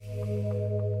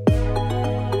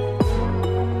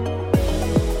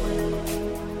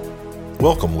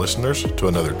Welcome, listeners, to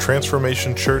another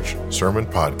Transformation Church Sermon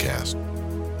Podcast.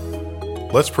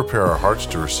 Let's prepare our hearts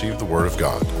to receive the Word of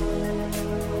God.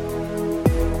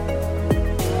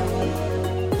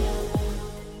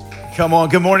 Come on,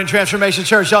 good morning, Transformation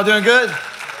Church. Y'all doing good?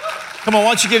 Come on,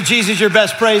 why don't you give Jesus your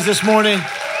best praise this morning?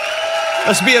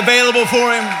 Let's be available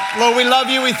for him. Lord, we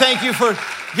love you. We thank you for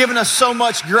giving us so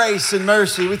much grace and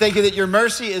mercy. We thank you that your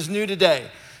mercy is new today.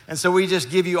 And so we just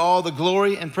give you all the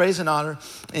glory and praise and honor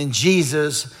in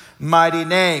Jesus' mighty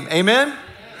name. Amen?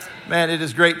 Man, it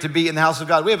is great to be in the house of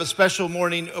God. We have a special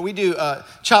morning. We do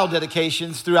child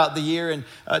dedications throughout the year. And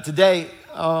today,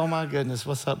 oh my goodness,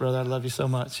 what's up, brother? I love you so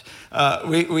much.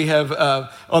 We have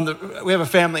a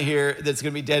family here that's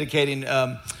going to be dedicating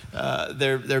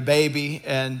their baby,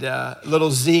 and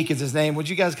little Zeke is his name. Would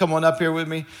you guys come on up here with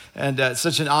me? And it's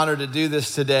such an honor to do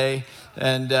this today.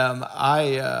 And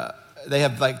they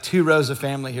have like 2 rows of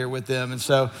family here with them. And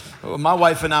so my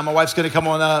wife's going to come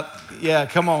on up. Yeah,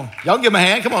 come on. Y'all give him a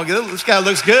hand. Come on. This guy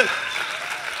looks good.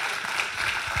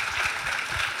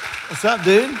 What's up,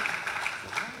 dude?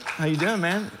 How you doing,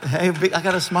 man? Hey, I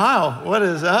got a smile. What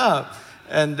is up?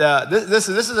 And this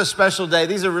is a special day.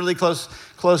 These are really close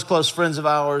friends of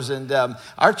ours. And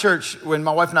our church, when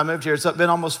my wife and I moved here, it's been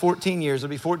almost 14 years. It'll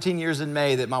be 14 years in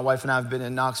May that my wife and I have been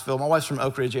in Knoxville. My wife's from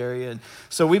Oak Ridge area. And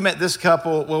so we met this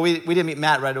couple. Well, we didn't meet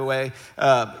Matt right away.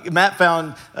 Matt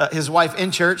found his wife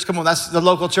in church. Come on, that's the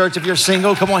local church. If you're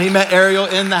single, come on. He met Ariel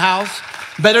in the house.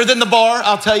 Better than the bar,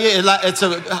 I'll tell you. It's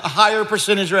a higher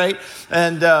percentage rate.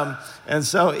 And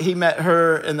so he met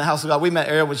her in the house of God. We met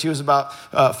Ariel when she was about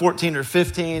 14 or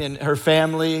 15, and her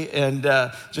family, and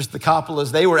just the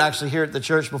Coppolas. They were actually here at the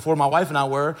church before my wife and I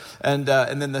were. And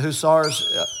then the Hussars.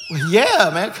 Yeah,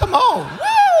 man, come on.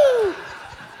 Woo!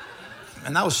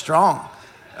 And that was strong.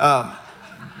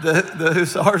 The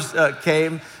Hussars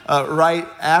came right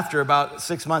after, about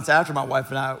 6 months after my wife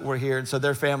and I were here. And so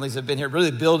their families have been here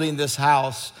really building this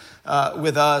house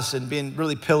with us and being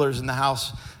really pillars in the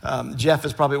house. Jeff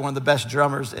is probably one of the best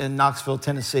drummers in Knoxville,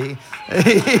 Tennessee.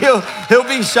 He'll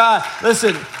be shy.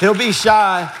 Listen, he'll be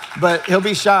shy,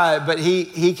 but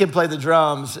he can play the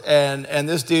drums. And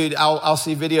this dude, I'll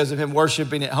see videos of him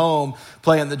worshiping at home,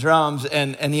 playing the drums,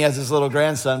 and he has his little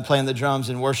grandson playing the drums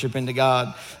and worshiping to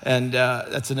God. And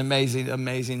that's an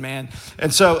amazing man.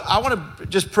 And so I want to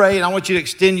just pray, and I want you to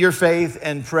extend your faith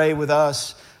and pray with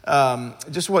us.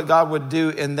 Just what God would do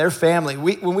in their family.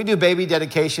 When we do baby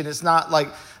dedication, it's not like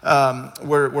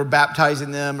we're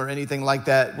baptizing them or anything like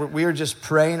that. We are just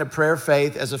praying a prayer of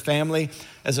faith as a family,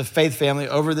 as a faith family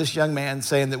over this young man,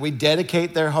 saying that we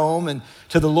dedicate their home and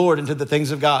to the Lord and to the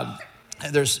things of God.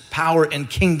 There's power in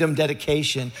kingdom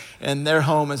dedication, and their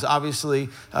home is obviously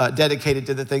dedicated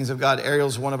to the things of God.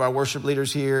 Ariel's one of our worship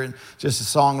leaders here, and just a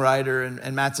songwriter,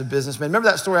 and Matt's a businessman. Remember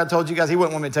that story I told you guys? He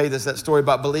wouldn't want me to tell you that story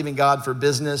about believing God for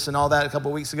business and all that a couple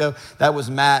of weeks ago. That was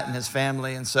Matt and his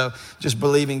family, and so just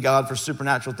believing God for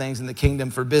supernatural things in the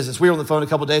kingdom for business. We were on the phone a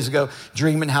couple of days ago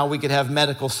dreaming how we could have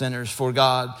medical centers for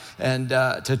God and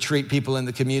to treat people in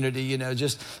the community,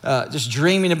 just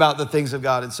dreaming about the things of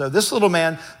God. And so this little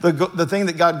man, the thing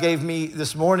that God gave me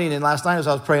this morning and last night as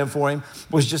I was praying for him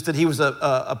was just that he was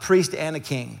a priest and a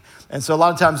king. And so a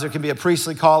lot of times there can be a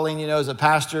priestly calling, as a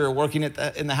pastor or working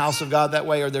in the house of God that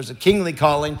way, or there's a kingly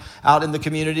calling out in the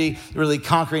community, really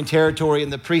conquering territory,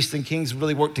 and the priests and kings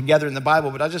really work together in the Bible.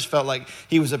 But I just felt like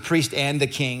he was a priest and a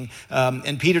king.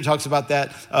 And Peter talks about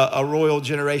that, a royal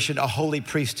generation, a holy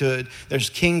priesthood. There's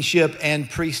kingship and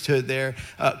priesthood there,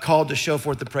 called to show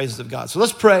forth the praises of God. So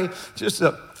let's pray just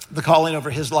the calling over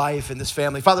his life and this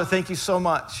family. Father, thank you so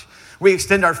much. We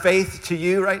extend our faith to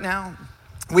you right now.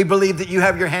 We believe that you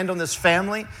have your hand on this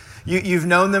family. You've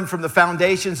known them from the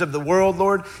foundations of the world,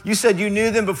 Lord. You said you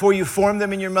knew them before you formed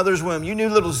them in your mother's womb. You knew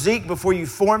little Zeke before you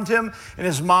formed him in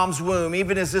his mom's womb.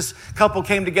 Even as this couple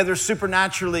came together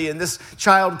supernaturally and this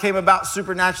child came about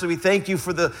supernaturally, we thank you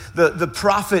for the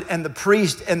prophet and the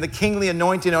priest and the kingly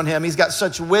anointing on him. He's got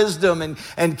such wisdom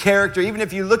and character. Even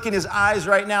if you look in his eyes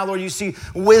right now, Lord, you see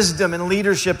wisdom and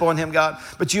leadership on him, God.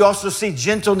 But you also see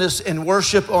gentleness and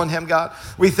worship on him, God.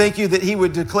 We thank you that he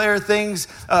would declare things.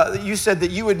 You said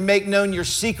that you would make known your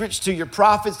secrets to your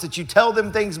prophets, that you tell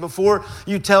them things before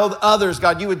you tell others,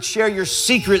 God. You would share your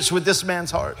secrets with this man's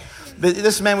heart. That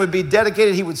this man would be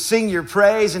dedicated. He would sing your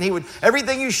praise, and he would,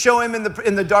 everything you show him in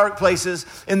the dark places,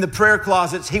 in the prayer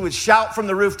closets, he would shout from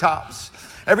the rooftops.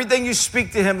 Everything you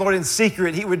speak to him, Lord, in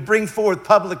secret, he would bring forth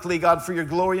publicly, God, for your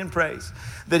glory and praise.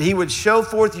 That he would show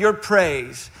forth your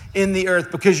praise in the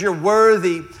earth, because you're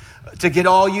worthy to get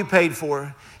all you paid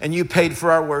for, and you paid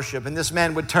for our worship. And this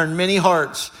man would turn many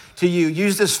hearts to you.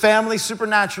 Use this family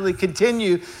supernaturally.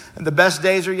 Continue, and the best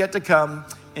days are yet to come.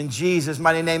 in Jesus'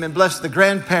 mighty name. And bless the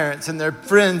grandparents and their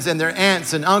friends and their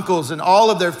aunts and uncles and all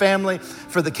of their family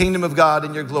for the kingdom of God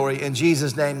and your glory in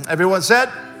Jesus' name. Everyone said?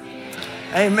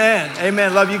 Amen.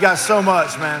 Amen. Love you guys so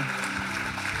much, man.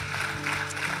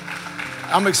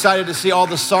 I'm excited to see all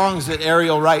the songs that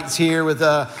Ariel writes here with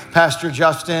Pastor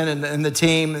Justin and the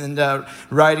team and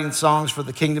writing songs for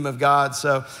the kingdom of God.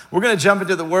 So we're going to jump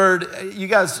into the word. You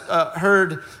guys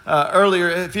heard earlier,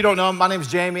 if you don't know, my name is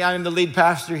Jamie. I am the lead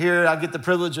pastor here. I get the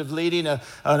privilege of leading an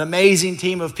amazing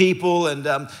team of people.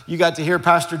 And you got to hear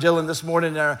Pastor Dylan this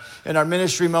morning in our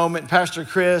ministry moment, Pastor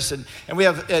Chris. And we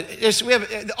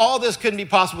have all this couldn't be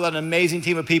possible without an amazing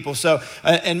team of people. So,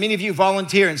 and many of you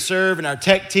volunteer and serve in our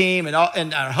tech team and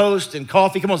our host and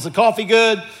coffee. Come on, is the coffee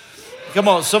good? Come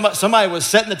on, somebody was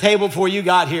setting the table before you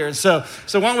got here. And so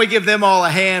why don't we give them all a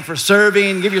hand for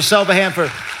serving? Give yourself a hand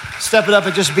for stepping up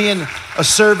and just being a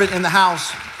servant in the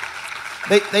house.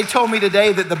 They told me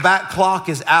today that the back clock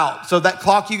is out. So that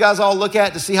clock you guys all look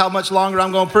at to see how much longer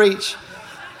I'm going to preach,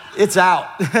 it's out.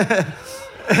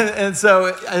 And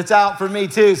so it's out for me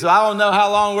too. So I don't know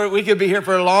how long we could be here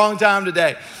for a long time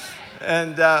today.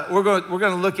 And we're going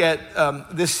to look at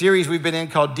this series we've been in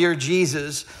called Dear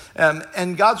Jesus.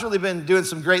 And God's really been doing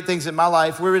some great things in my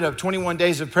life. We're in 21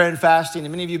 days of prayer and fasting.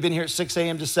 And many of you have been here at 6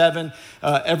 a.m. to 7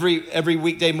 every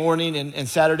weekday morning and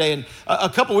Saturday. And a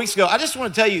couple weeks ago, I just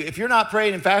want to tell you, if you're not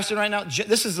praying and fasting right now,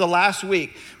 this is the last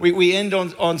week. We end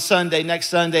on Sunday, next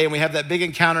Sunday, and we have that big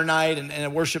encounter night and a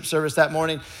worship service that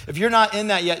morning. If you're not in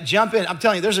that yet, jump in. I'm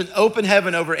telling you, there's an open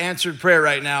heaven over answered prayer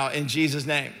right now in Jesus'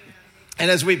 name. And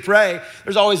as we pray,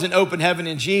 there's always an open heaven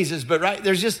in Jesus. But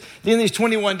there's just, in these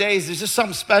 21 days, there's just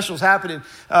something special happening.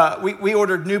 We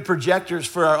ordered new projectors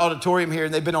for our auditorium here,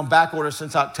 and they've been on back order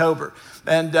since October.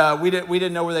 And we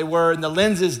didn't know where they were, and the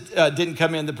lenses didn't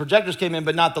come in. The projectors came in,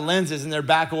 but not the lenses, and they're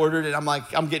back ordered. And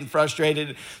I'm getting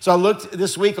frustrated. So I looked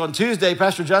this week on Tuesday.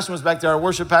 Pastor Justin was back there. Our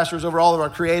worship pastor was over all of our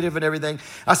creative and everything.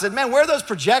 I said, man, where are those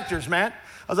projectors, man?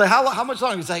 I was like, how much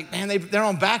longer? He's like, man, they're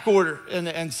on back order and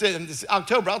it's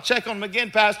October. I'll check on them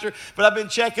again, Pastor. But I've been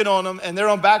checking on them and they're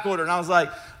on back order. And I was like,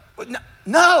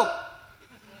 no.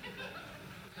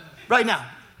 Right now,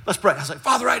 let's pray. I was like,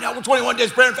 Father, right now, we're 21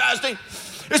 days prayer and fasting.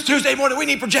 It's Tuesday morning. We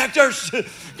need projectors.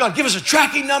 God, give us a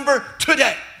tracking number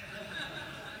today.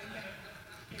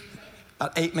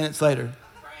 About 8 minutes later,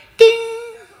 ding.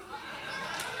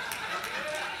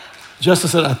 Justin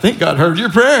said, I think God heard your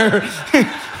prayer.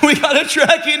 We got a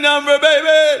tracking number,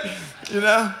 baby. You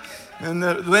know, and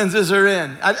the lenses are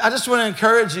in. I just want to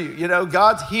encourage you. You know,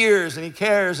 God hears and he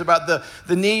cares about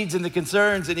the needs and the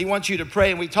concerns, and he wants you to pray.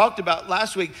 And we talked about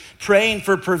last week praying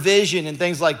for provision and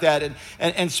things like that.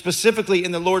 And specifically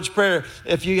in the Lord's Prayer,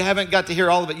 if you haven't got to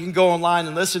hear all of it, you can go online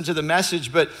and listen to the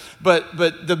message. But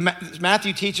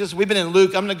Matthew teaches, we've been in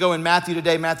Luke. I'm going to go in Matthew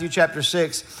today, Matthew chapter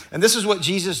 6. And this is what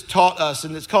Jesus taught us.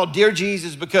 And it's called Dear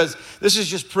Jesus because this is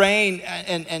just praying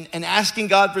and asking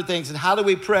God for things. And how do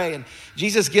we pray? And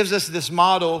Jesus gives us this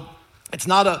model. It's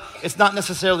not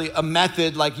necessarily a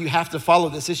method like you have to follow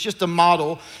this. It's just a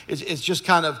model. It's just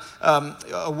kind of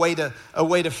a way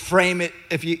to frame it,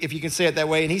 if you can say it that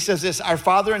way. And he says this: Our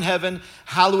Father in heaven,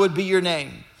 hallowed be your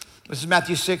name. This is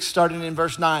Matthew 6, starting in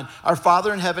verse 9. Our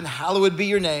Father in heaven, hallowed be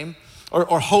your name,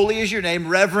 or holy is your name,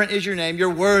 reverent is your name,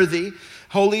 you're worthy.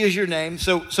 Holy is your name.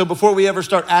 So before we ever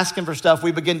start asking for stuff,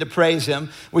 we begin to praise him.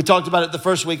 We talked about it the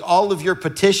first week. All of your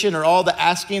petition or all the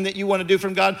asking that you want to do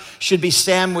from God should be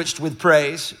sandwiched with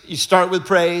praise. You start with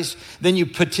praise, then you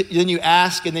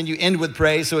ask, and then you end with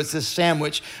praise. So it's this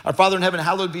sandwich. Our Father in heaven,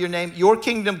 hallowed be your name. Your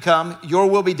kingdom come, your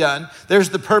will be done.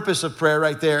 There's the purpose of prayer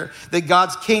right there. That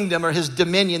God's kingdom or his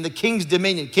dominion, the king's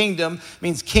dominion. Kingdom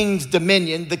means king's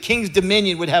dominion. The king's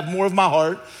dominion would have more of my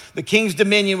heart. The king's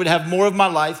dominion would have more of my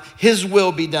life. His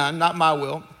will be done, not my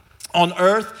will, on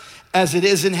earth as it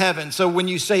is in heaven. So when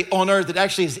you say on earth, it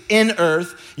actually is in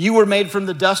earth. You were made from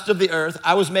the dust of the earth.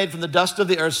 I was made from the dust of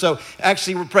the earth. So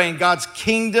actually we're praying God's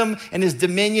kingdom and his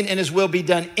dominion and his will be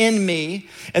done in me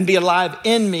and be alive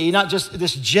in me, not just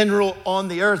this general on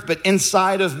the earth, but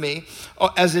inside of me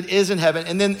as it is in heaven.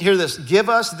 And then hear this: give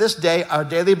us this day our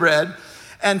daily bread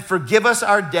and forgive us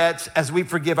our debts as we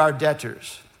forgive our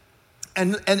debtors.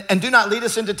 And do not lead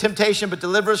us into temptation, but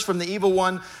deliver us from the evil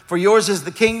one. For yours is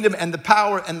the kingdom and the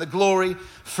power and the glory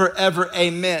forever.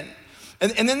 Amen.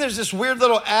 And then there's this weird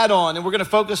little add-on, and we're going to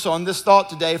focus on this thought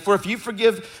today. For if you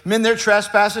forgive men their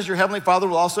trespasses, your heavenly Father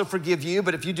will also forgive you.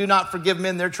 But if you do not forgive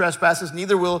men their trespasses,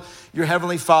 neither will your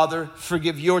heavenly Father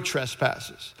forgive your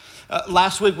trespasses.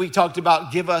 Last week, we talked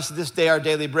about give us this day our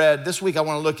daily bread. This week, I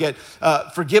want to look at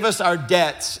forgive us our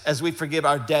debts as we forgive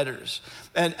our debtors.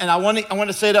 And I want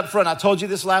to say it up front. I told you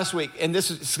this last week, and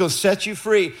this is going to set you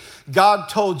free. God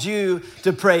told you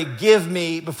to pray, give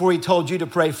me, before he told you to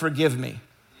pray, forgive me.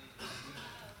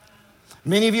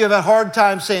 Many of you have a hard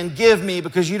time saying, give me,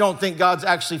 because you don't think God's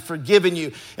actually forgiven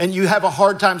you. And you have a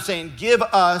hard time saying, give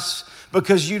us,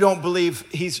 because you don't believe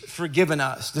he's forgiven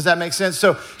us. Does that make sense?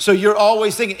 So you're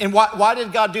always thinking, and why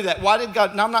did God do that? Why did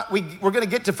God, now we're going to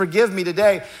get to forgive me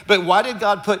today, but why did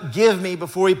God put give me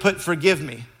before he put forgive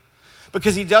me?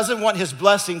 Because he doesn't want his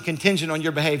blessing contingent on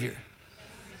your behavior.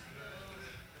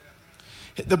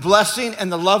 The blessing and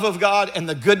the love of God and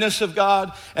the goodness of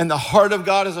God and the heart of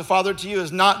God as a father to you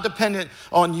is not dependent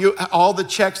on you, all the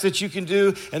checks that you can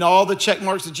do and all the check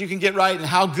marks that you can get right and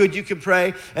how good you can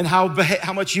pray and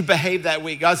how much you behave that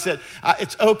week. God said,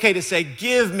 it's okay to say,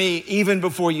 give me, even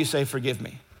before you say, forgive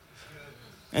me.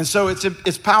 And so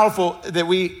it's powerful that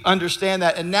we understand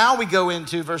that. And now we go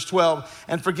into verse 12,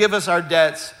 and forgive us our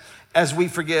debts as we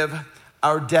forgive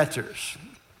our debtors.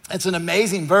 It's an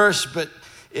amazing verse, but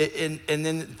and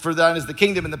then for thine is the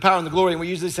kingdom and the power and the glory. And we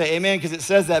usually say amen because it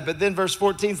says that. But then verse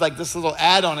 14 is like this little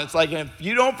add-on. It's like, if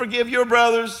you don't forgive your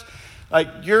brothers, like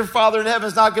your Father in heaven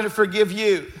is not going to forgive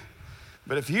you.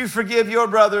 But if you forgive your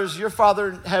brothers, your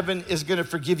Father in heaven is going to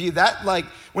forgive you. That, like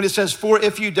when it says for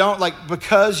if you don't, like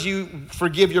because you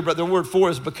forgive your brother, the word for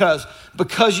is because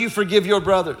you forgive your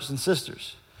brothers and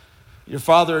sisters, your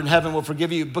Father in heaven will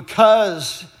forgive you.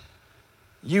 Because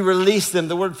you release them.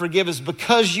 The word forgive is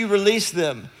because you release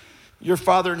them, your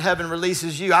Father in heaven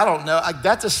releases you. I don't know.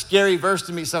 That's a scary verse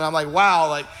to me. So I'm like, wow,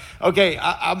 like, okay,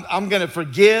 I'm going to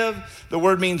forgive. The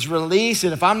word means release.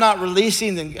 And if I'm not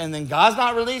releasing, then God's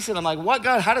not releasing. I'm like, what,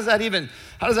 God? How does that even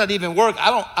work?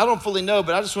 I don't fully know,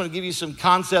 but I just want to give you some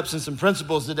concepts and some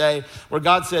principles today where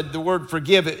God said the word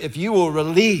forgive, if you will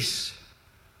release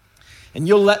and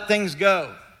you'll let things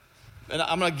go. And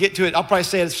I'm going to get to it. I'll probably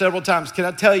say it several times. Can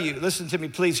I tell you, listen to me,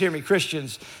 please hear me,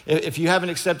 Christians. If you haven't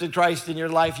accepted Christ in your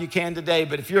life, you can today.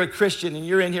 But if you're a Christian and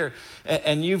you're in here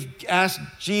and you've asked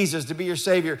Jesus to be your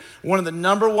Savior, one of the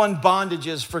number one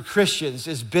bondages for Christians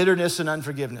is bitterness and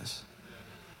unforgiveness.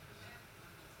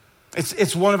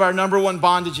 It's one of our number one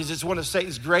bondages. It's one of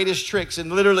Satan's greatest tricks. And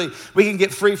literally, we can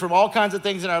get free from all kinds of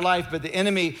things in our life, but the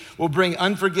enemy will bring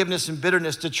unforgiveness and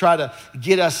bitterness to try to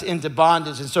get us into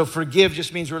bondage. And so forgive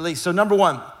just means release. So number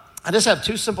one, I just have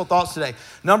two simple thoughts today.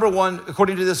 Number one,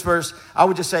 according to this verse, I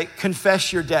would just say,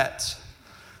 confess your debts.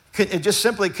 It just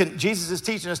simply, Jesus is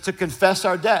teaching us to confess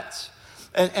our debts.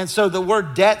 And so the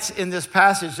word debts in this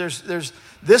passage, there's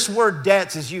this word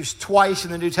debts is used twice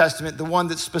in the New Testament, the one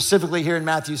that's specifically here in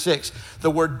Matthew 6, the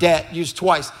word debt used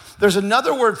twice. There's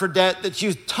another word for debt that's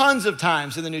used tons of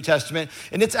times in the New Testament,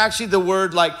 and it's actually the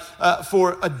word like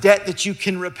for a debt that you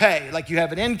can repay. Like you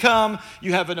have an income,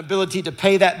 you have an ability to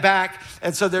pay that back,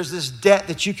 and so there's this debt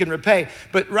that you can repay.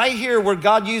 But right here where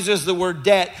God uses the word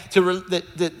debt,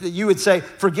 that you would say,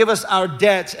 forgive us our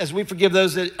debts as we forgive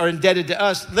those that are indebted to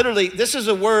us. Literally, this is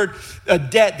a word, a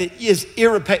debt that is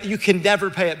irreparable. You can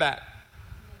never pay it back.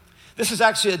 This is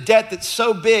actually a debt that's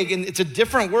so big, and it's a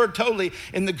different word totally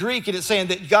in the Greek, and it's saying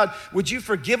that, God, would you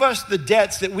forgive us the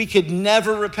debts that we could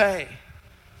never repay?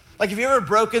 Like, have you ever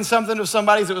broken something with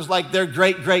somebody that was like their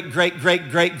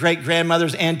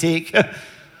great-great-great-great-great-grandmother's antique?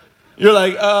 You're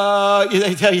like,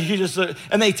 they tell you,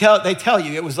 and they tell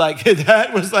you it was like,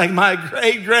 that was like my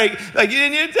great-great, like you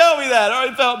didn't even tell me that, I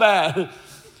already felt bad.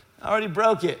 I already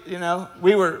broke it, you know.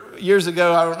 We were, years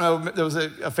ago, I don't know, there was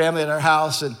a family at our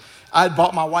house, and I had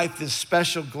bought my wife this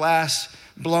special glass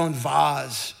blown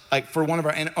vase, like for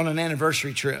on an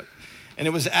anniversary trip. And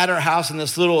it was at our house in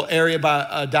this little area by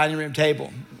a dining room table.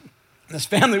 And this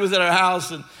family was at our house,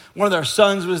 and one of their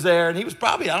sons was there, and he was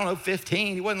probably,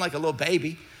 15. He wasn't like a little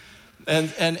baby.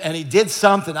 And he did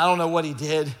something, I don't know what he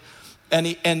did. And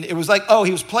it was like,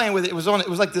 he was playing with it. It was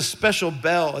like this special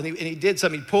bell, and he did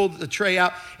something. He pulled the tray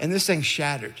out, and this thing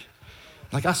shattered.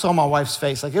 Like I saw my wife's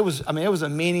face. Like it was a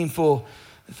meaningful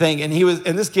thing. And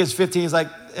this kid's 15. He's like,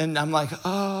 and I'm like,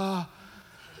 I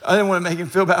didn't want to make him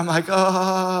feel bad. I'm like,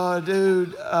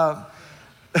 dude.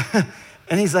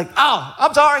 And he's like,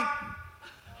 I'm sorry.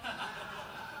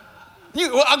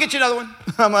 I'll get you another one.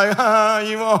 I'm like,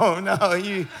 you won't. No,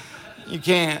 you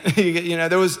can't.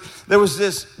 There was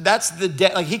this, that's the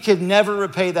debt. Like he could never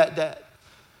repay that debt.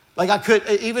 Like I could,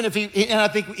 even if and I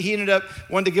think he ended up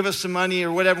wanting to give us some money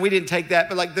or whatever. We didn't take that.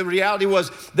 But like the reality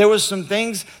was there was some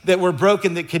things that were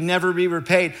broken that could never be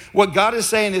repaid. What God is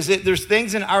saying is that there's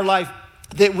things in our life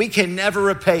that we can never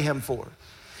repay him for.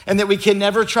 And that we can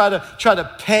never try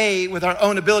to pay with our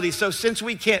own ability. So since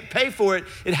we can't pay for it,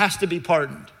 it has to be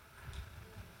pardoned.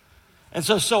 And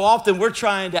so often we're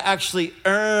trying to actually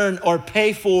earn or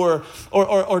pay for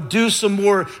or do some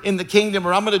more in the kingdom,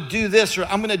 or I'm gonna do this or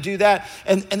I'm gonna do that.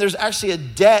 And there's actually a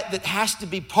debt that has to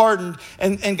be pardoned.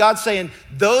 And God's saying,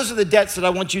 those are the debts that I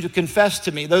want you to confess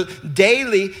to me.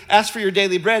 Daily, ask for your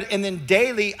daily bread. And then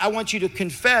daily, I want you to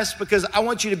confess, because I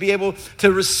want you to be able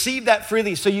to receive that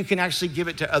freely so you can actually give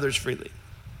it to others freely.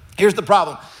 Here's the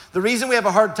problem. The reason we have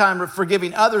a hard time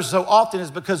forgiving others so often is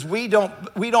because we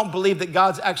don't believe that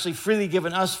God's actually freely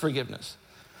given us forgiveness.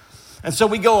 And so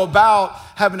we go about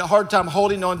having a hard time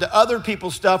holding on to other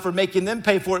people's stuff or making them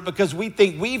pay for it because we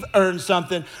think we've earned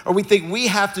something, or we think we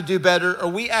have to do better, or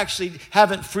we actually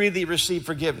haven't freely received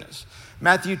forgiveness.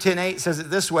 Matthew 10:8 says it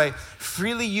this way: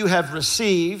 freely you have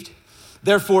received,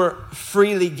 therefore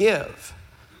freely give.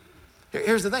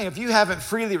 Here's the thing. If you haven't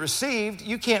freely received,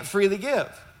 you can't freely give.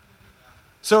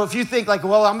 So if you think like,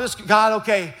 well, I'm just going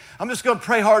to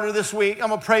pray harder this week. I'm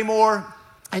going to pray more,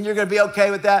 and you're going to be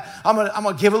okay with that. I'm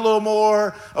going to give a little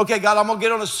more. Okay, God, I'm going to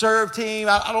get on a serve team.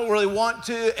 I don't really want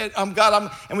to.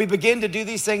 And we begin to do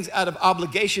these things out of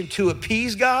obligation to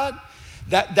appease God.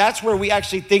 That's where we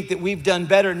actually think that we've done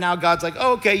better. Now God's like,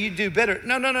 oh, okay, you do better.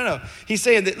 No. He's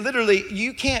saying that literally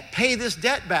you can't pay this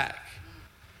debt back.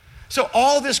 So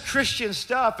all this Christian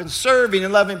stuff and serving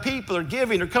and loving people or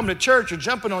giving or coming to church or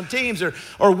jumping on teams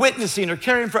or witnessing or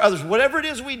caring for others, whatever it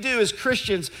is we do as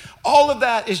Christians, all of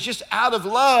that is just out of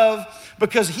love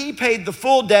because he paid the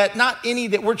full debt, not any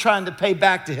that we're trying to pay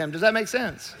back to him. Does that make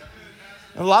sense?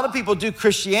 And a lot of people do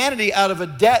Christianity out of a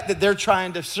debt that they're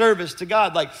trying to service to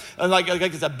God, like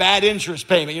it's a bad interest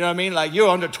payment. You know what I mean? Like you're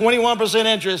under 21%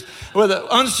 interest with an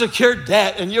unsecured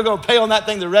debt, and you're going to pay on that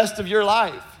thing the rest of your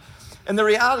life. And the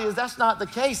reality is that's not the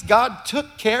case. God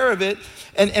took care of it,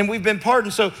 and we've been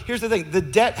pardoned. So here's the thing. The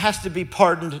debt has to be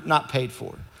pardoned, not paid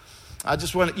for. I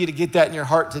just want you to get that in your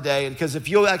heart today, because if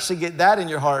you'll actually get that in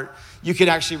your heart, you can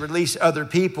actually release other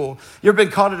people. You ever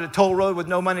been caught at a toll road with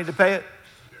no money to pay it?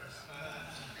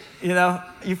 You know,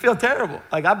 you feel terrible.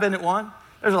 Like I've been at one.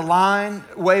 There's a line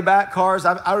way back, cars.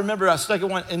 I remember I stuck at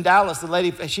one in Dallas. The lady,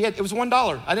 it was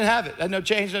 $1. I didn't have it. I had no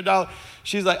change, no dollar.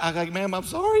 She's like, ma'am, I'm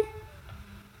sorry.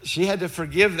 She had to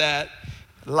forgive that.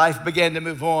 Life began to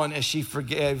move on as she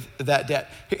forgave that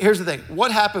debt. Here's the thing.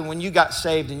 What happened when you got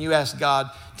saved and you asked God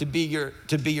to be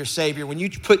your Savior? When you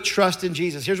put trust in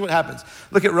Jesus, here's what happens.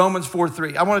 Look at Romans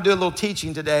 4:3. I want to do a little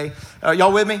teaching today.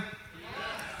 Y'all with me? Yeah.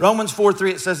 Romans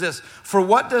 4:3, it says this. For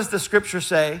what does the scripture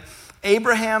say?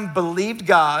 Abraham believed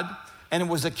God, and it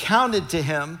was accounted to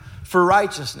him for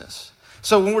righteousness.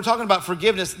 So when we're talking about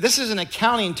forgiveness, this is an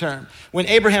accounting term. When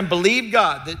Abraham believed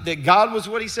God, that God was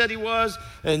what he said he was,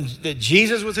 and that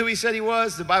Jesus was who he said he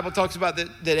was, the Bible talks about that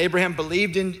Abraham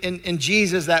believed in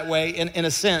Jesus that way, in a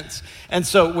sense. And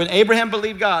so when Abraham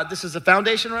believed God, this is the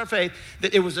foundation of our faith,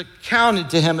 that it was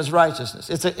accounted to him as righteousness.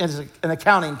 It's an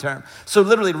accounting term. So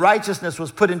literally righteousness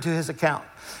was put into his account.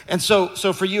 And so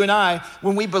for you and I,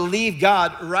 when we believe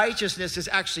God, righteousness is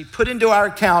actually put into our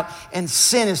account and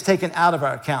sin is taken out of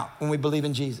our account when we believe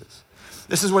in Jesus.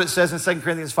 This is what it says in 2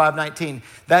 Corinthians 5:19.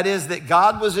 That is that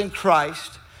God was in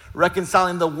Christ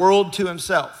reconciling the world to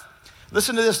himself.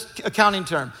 Listen to this accounting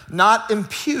term. Not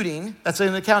imputing, that's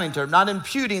an accounting term, not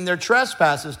imputing their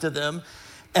trespasses to them,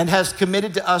 and has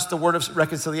committed to us the word of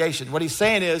reconciliation. What he's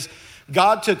saying is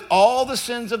God took all the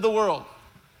sins of the world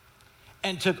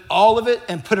and took all of it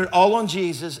and put it all on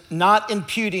Jesus, not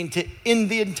imputing in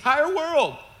the entire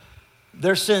world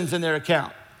their sins in their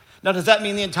account. Now, does that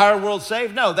mean the entire world's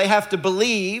saved? No, they have to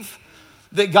believe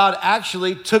that God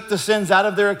actually took the sins out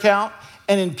of their account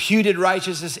and imputed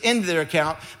righteousness into their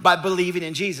account by believing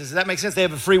in Jesus. Does that make sense? They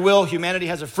have a free will. Humanity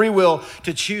has a free will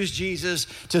to choose Jesus,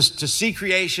 to see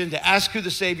creation, to ask who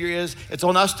the Savior is. It's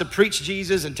on us to preach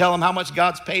Jesus and tell them how much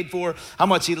God's paid for, how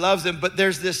much he loves them. But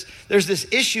there's this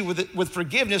issue with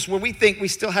forgiveness where we think we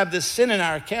still have this sin in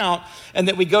our account and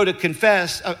that we go to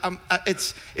confess.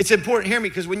 It's important, hear me,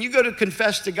 because when you go to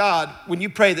confess to God, when you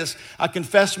pray this, I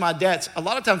confess my debts, a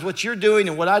lot of times what you're doing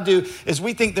and what I do is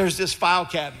we think there's this file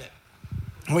cabinet.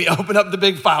 We open up the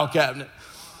big file cabinet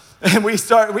and we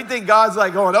think God's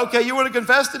like going, okay, you want to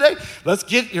confess today? Let's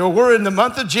get, we're in the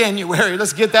month of January.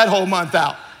 Let's get that whole month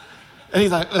out. And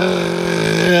he's like,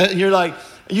 and you're like,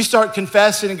 you start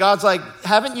confessing and God's like,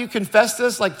 haven't you confessed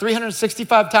this like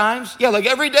 365 times? Yeah, like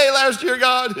every day last year,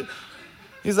 God.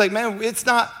 He's like, man, it's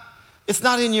It's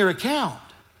not in your account.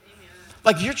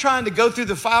 Like you're trying to go through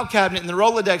the file cabinet and the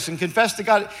Rolodex and confess to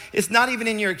God. It's not even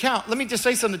in your account. Let me just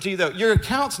say something to you though. Your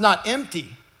account's not empty.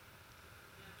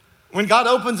 When God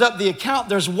opens up the account,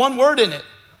 there's one word in it.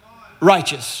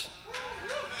 Righteous.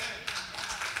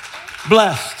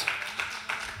 Blessed.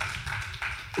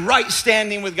 Right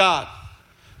standing with God.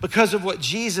 Because of what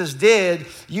Jesus did,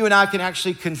 you and I can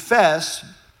actually confess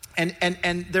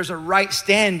and there's a right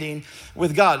standing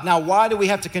with God. Now, why do we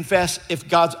have to confess if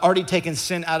God's already taken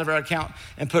sin out of our account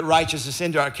and put righteousness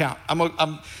into our account? I'm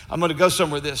going to go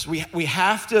somewhere with this. We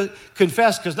have to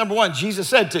confess because number one, Jesus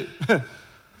said to.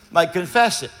 Like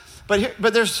confess it.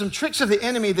 But there's some tricks of the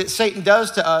enemy that Satan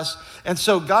does to us. And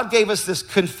so God gave us this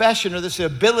confession or this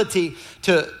ability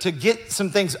to get some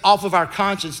things off of our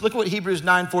conscience. Look at what Hebrews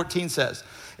 9:14 says.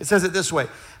 It says it this way.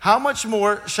 How much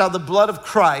more shall the blood of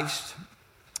Christ,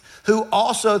 who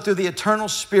also through the eternal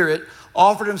Spirit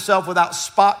offered himself without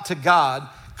spot to God,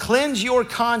 cleanse your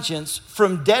conscience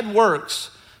from dead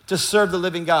works to serve the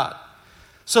living God?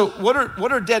 So what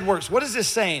are dead works? What is this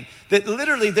saying? That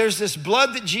literally there's this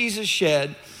blood that Jesus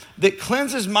shed that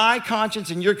cleanses my conscience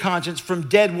and your conscience from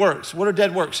dead works. What are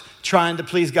dead works? Trying to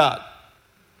please God.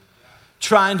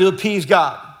 Trying to appease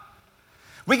God.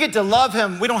 We get to love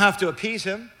him. We don't have to appease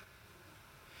him.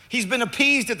 He's been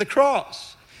appeased at the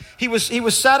cross. He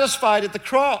was satisfied at the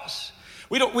cross.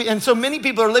 And so many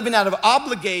people are living out of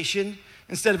obligation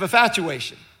instead of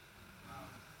infatuation.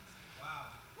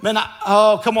 Man,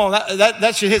 come on,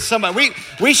 that should hit somebody.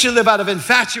 We should live out of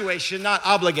infatuation, not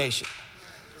obligation.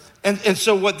 And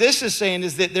so what this is saying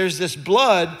is that there's this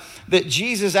blood that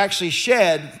Jesus actually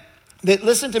shed that,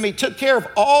 listen to me, took care of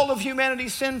all of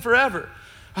humanity's sin forever.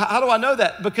 How do I know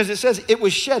that? Because it says it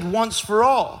was shed once for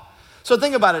all. So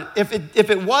think about it. If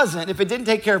it didn't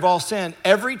take care of all sin,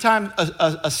 every time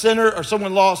a sinner or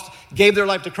someone lost gave their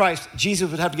life to Christ, Jesus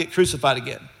would have to get crucified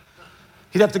again.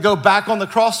 He'd have to go back on the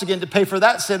cross again to pay for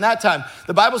that sin that time.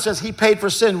 The Bible says he paid for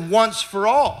sin once for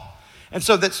all. And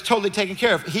so that's totally taken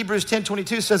care of. Hebrews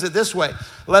 10:22 says it this way.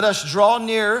 Let us draw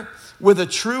near with a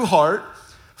true heart,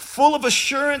 full of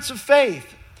assurance of faith,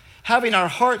 having our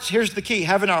hearts, here's the key,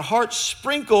 having our hearts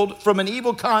sprinkled from an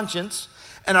evil conscience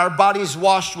and our bodies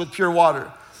washed with pure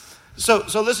water. So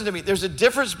listen to me. There's a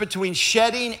difference between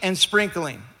shedding and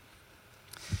sprinkling.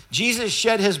 Jesus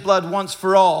shed his blood once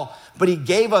for all, but he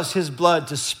gave us his blood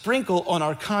to sprinkle on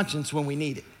our conscience when we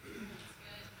need it.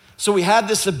 So we have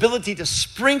this ability to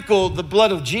sprinkle the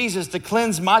blood of Jesus to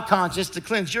cleanse my conscience, to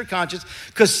cleanse your conscience,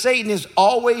 because Satan is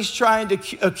always trying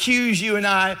to accuse you and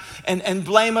I and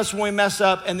blame us when we mess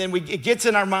up. And then it gets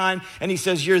in our mind and he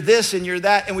says, you're this and you're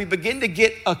that. And we begin to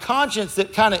get a conscience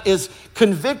that kind of is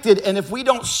convicted. And if we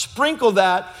don't sprinkle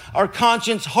that, our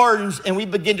conscience hardens and we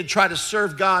begin to try to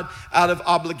serve God out of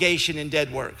obligation and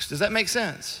dead works. Does that make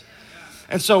sense?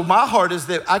 And so my heart is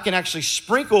that I can actually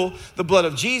sprinkle the blood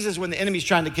of Jesus when the enemy's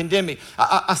trying to condemn me.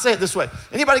 I say it this way.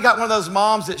 Anybody got one of those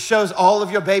moms that shows all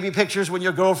of your baby pictures when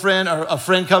your girlfriend or a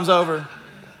friend comes over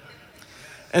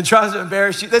and tries to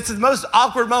embarrass you? That's the most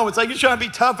awkward moment. It's like you're trying to be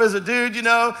tough as a dude, you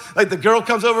know? Like the girl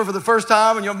comes over for the first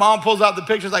time and your mom pulls out the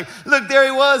pictures like, look, there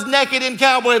he was naked in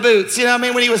cowboy boots, you know what I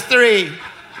mean, when he was 3.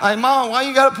 Like, Mom, why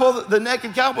you got to pull the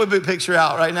naked cowboy boot picture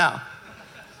out right now?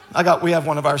 We have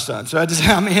one of our sons. So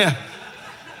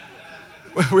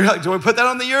we're like, do we put that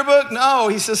on the yearbook? No,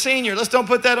 he's a senior. Let's don't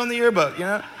put that on the yearbook, you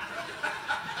know?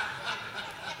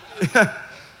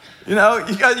 You know,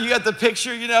 you got the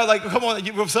picture, you know, like, come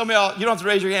on, some of y'all, you don't have to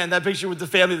raise your hand. That picture with the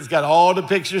family that's got all the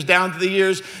pictures down to the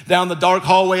years, down the dark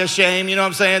hallway of shame, you know what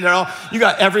I'm saying? You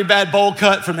got every bad bowl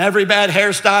cut from every bad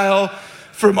hairstyle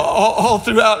from all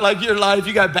throughout, like, your life.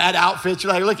 You got bad outfits.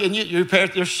 You're like, look, and your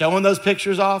parents, they're showing those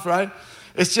pictures off, right?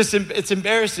 It's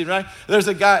embarrassing, right? There's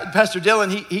a guy, Pastor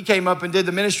Dylan, he came up and did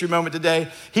the ministry moment today.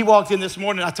 He walked in this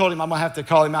morning. I told him I'm going to have to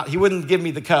call him out. He wouldn't give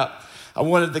me the cup. I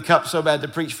wanted the cup so bad to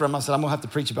preach from. I said, I'm going to have to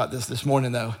preach about this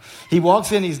morning, though. He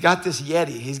walks in. He's got this Yeti.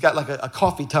 He's got like a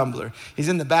coffee tumbler. He's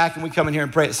in the back, and we come in here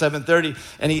and pray at 7:30,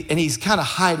 and he's kind of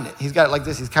hiding it. He's got it like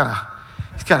this. He's kind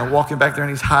of walking back there,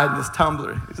 and he's hiding this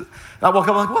tumbler. And I walk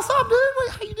up, I'm like, what's up, dude?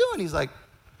 How you doing? He's like,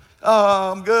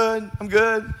 oh, I'm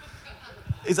good.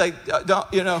 He's like,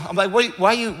 don't, you know, I'm like, what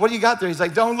do you got there? He's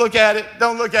like, don't look at it.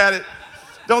 I was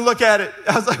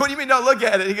like, what do you mean don't look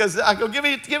at it? He goes, I go, give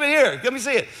it here. Let me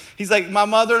see it. He's like, my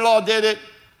mother-in-law did it.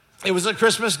 It was a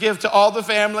Christmas gift to all the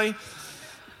family.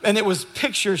 And it was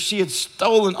pictures she had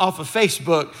stolen off of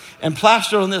Facebook and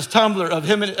plastered on this tumbler of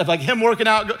him working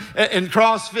out in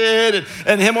CrossFit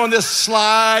and him on this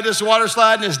slide, this water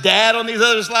slide, and his dad on these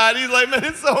other slides. He's like, man,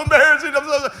 it's so embarrassing.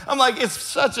 I'm like, it's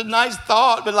such a nice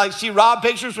thought, but like she robbed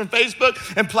pictures from Facebook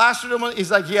and plastered them on. He's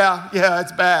like, yeah,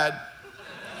 it's bad.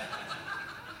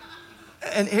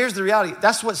 And here's the reality.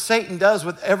 That's what Satan does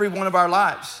with every one of our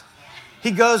lives. He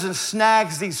goes and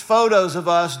snags these photos of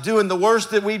us doing the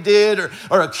worst that we did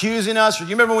or accusing us. Or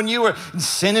you remember when you were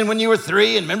sinning when you were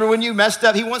 3 and remember when you messed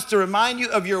up? He wants to remind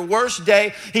you of your worst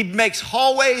day. He makes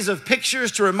hallways of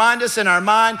pictures to remind us in our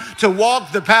mind to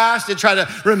walk the past and try to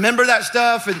remember that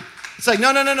stuff. And it's like,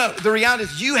 no. The reality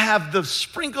is you have the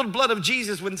sprinkled blood of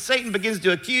Jesus. When Satan begins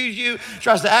to accuse you,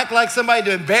 tries to act like somebody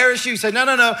to embarrass you, say,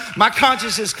 no, my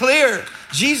conscience is clear.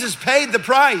 Jesus paid the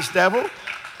price, devil.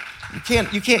 You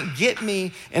can't get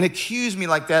me and accuse me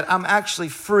like that. I'm actually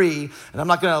free, and I'm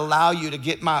not going to allow you to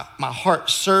get my heart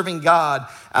serving God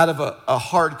out of a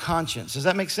hard conscience. Does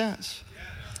that make sense?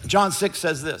 John 6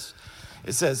 says this.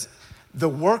 It says, the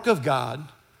work of God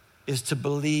is to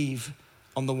believe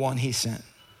on the one he sent.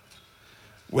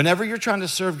 Whenever you're trying to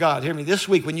serve God, hear me, this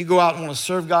week when you go out and want to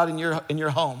serve God in your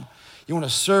home, you want to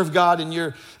serve God in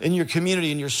your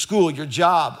community, in your school, your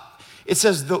job, it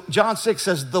says, John 6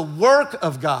 says, the work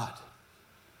of God.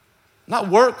 Not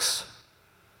works.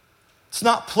 It's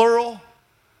not plural.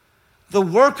 The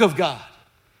work of God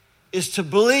is to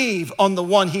believe on the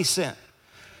one he sent.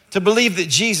 To believe that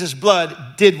Jesus'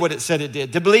 blood did what it said it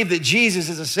did. To believe that Jesus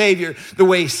is a Savior the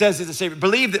way he says he's a Savior.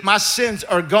 Believe that my sins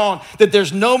are gone. That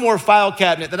there's no more file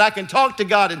cabinet. That I can talk to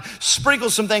God and sprinkle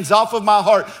some things off of my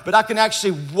heart. But I can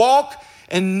actually walk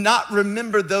and not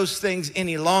remember those things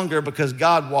any longer because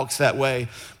God walks that way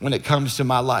when it comes to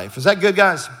my life. Is that good,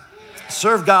 guys?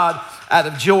 Serve God out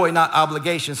of joy, not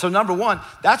obligation. So number one,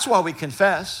 that's why we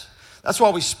confess. That's why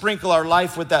we sprinkle our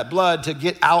life with that blood to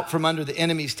get out from under the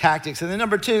enemy's tactics. And then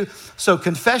number two, so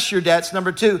confess your debts.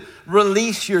 Number two,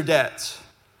 release your debts.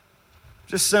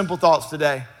 Just simple thoughts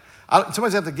today.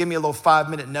 Somebody's have to give me a little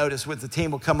 5-minute notice with the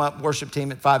team will come up, worship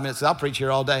team at 5 minutes. I'll preach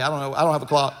here all day. I don't have a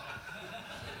clock.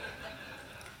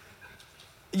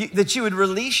 That you would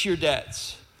release your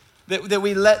debts. That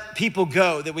we let people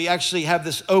go, that we actually have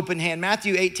this open hand.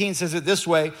 Matthew 18 says it this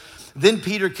way. Then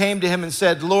Peter came to him and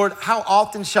said, Lord, how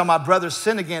often shall my brother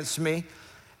sin against me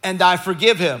and I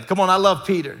forgive him? Come on, I love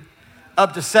Peter.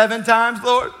 Up to 7 times,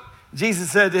 Lord?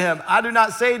 Jesus said to him, I do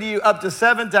not say to you up to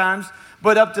 7 times,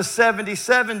 but up to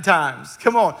 77 times.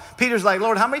 Come on. Peter's like,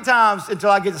 Lord, how many times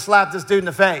until I get to slap this dude in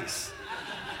the face?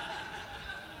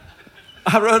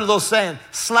 I wrote a little saying,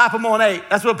 slap him on 8.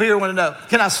 That's what Peter wanted to know.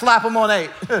 Can I slap him on 8?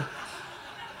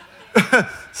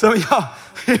 Some of y'all,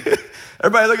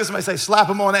 everybody look at somebody and say, slap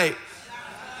him on 8.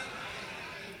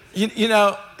 You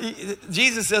know,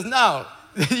 Jesus says, no.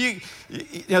 You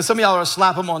know, some of y'all are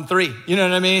slap him on 3. You know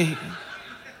what I mean?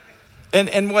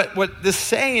 And what this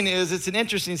saying is, it's an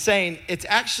interesting saying. It's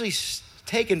actually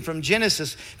taken from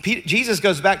Genesis. Jesus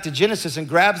goes back to Genesis and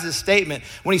grabs this statement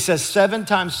when he says 7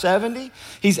 times 70.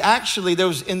 He's actually, there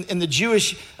was in the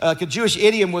Jewish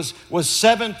idiom was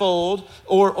 7-fold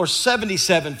or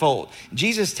 77-fold.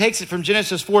 Jesus takes it from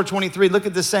Genesis 4:23. Look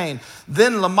at this saying.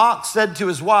 Then Lamech said to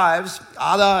his wives,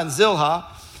 Adah and Zilhah,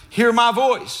 hear my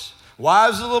voice.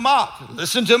 Wives of Lamech,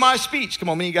 listen to my speech. Come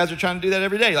on, many of you guys are trying to do that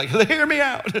every day. Like, hear me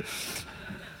out.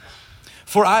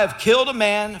 For I have killed a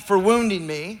man for wounding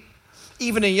me,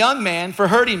 even a young man for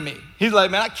hurting me. He's like,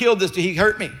 man, I killed this dude. He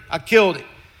hurt me. I killed him.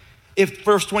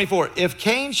 Verse 24, if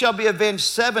Cain shall be avenged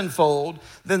 7-fold,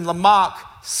 then Lamech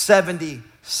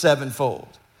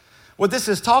 77-fold. What this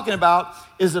is talking about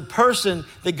is a person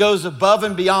that goes above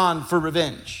and beyond for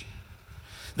revenge.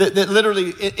 That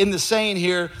literally in the saying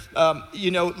here,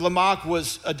 Lamech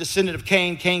was a descendant of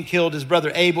Cain. Cain killed his brother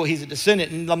Abel. He's a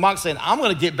descendant. And Lamech's saying, I'm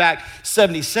going to get back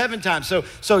 77 times.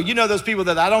 So you know those people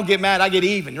that I don't get mad, I get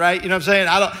even, right? You know what I'm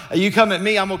saying? You come at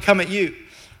me, I'm going to come at you.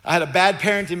 I had a bad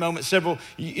parenting moment several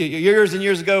years and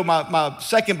years ago. My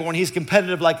second born, he's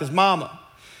competitive like his mama.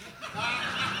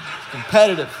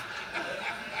 Competitive.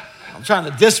 I'm trying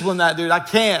to discipline that dude. I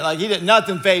can't. Like,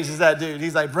 nothing phases that dude.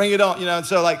 He's like, bring it on, And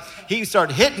so, like, he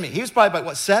started hitting me. He was probably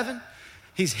about, 7?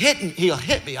 He'll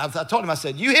hit me. I told him, I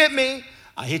said, you hit me,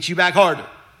 I hit you back harder.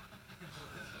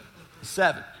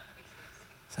 7.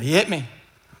 So he hit me.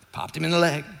 Popped him in the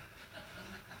leg.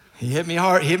 He hit me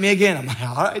hard, hit me again. I'm like,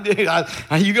 all right, dude, are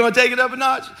you going to take it up a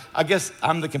notch? I guess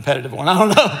I'm the competitive one. I don't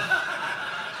know.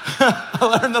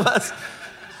 I learned the lesson.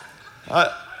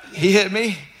 He hit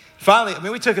me. Finally,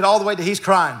 we took it all the way to he's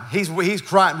crying. He's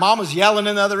crying. Mama's yelling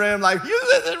in the other room like, you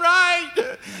did it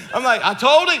right. I'm like, I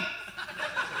told him.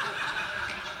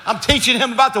 I'm teaching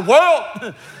him about the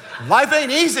world. Life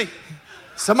ain't easy.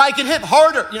 Somebody can hit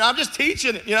harder. I'm just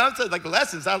teaching it. It's like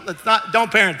lessons.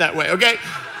 Don't parent that way, okay?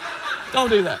 Don't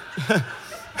do that.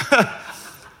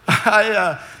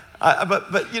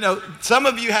 But some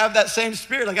of you have that same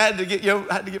spirit. Like I had to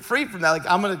get free from that.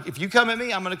 Like if you come at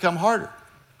me, I'm gonna come harder.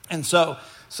 And so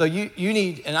you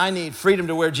need, and I need freedom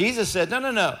to where Jesus said,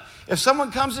 no. If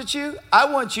someone comes at you, I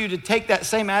want you to take that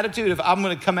same attitude of I'm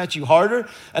going to come at you harder,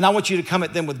 and I want you to come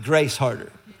at them with grace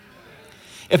harder.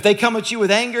 If they come at you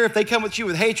with anger, if they come at you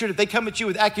with hatred, if they come at you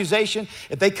with accusation,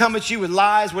 if they come at you with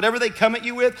lies, whatever they come at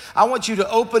you with, I want you to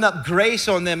open up grace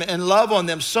on them and love on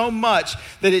them so much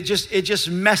that it just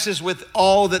messes with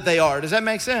all that they are. Does that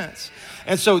make sense?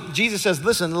 And so Jesus says,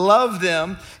 listen, love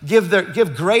them, give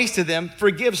grace to them,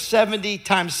 forgive 70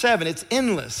 times 7. It's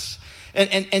endless.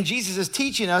 And Jesus is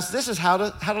teaching us this is how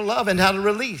to love and how to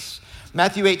release.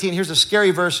 Matthew 18, here's a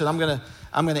scary verse, and I'm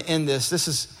gonna end this. This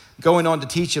is going on to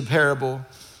teach a parable.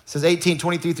 It says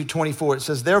 18:23 through 24. It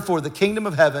says, therefore, the kingdom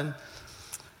of heaven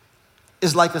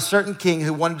is like a certain king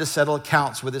who wanted to settle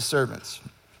accounts with his servants.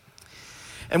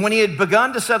 And when he had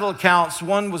begun to settle accounts,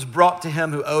 one was brought to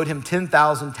him who owed him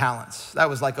 10,000 talents. That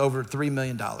was like over $3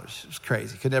 million. It was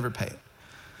crazy. Could never pay it.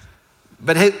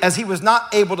 But as he was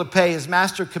not able to pay, his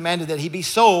master commanded that he be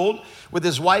sold with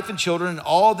his wife and children and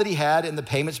all that he had, and the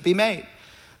payments be made.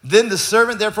 Then the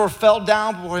servant therefore fell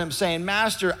down before him, saying,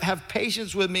 Master, have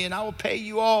patience with me, and I will pay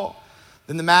you all.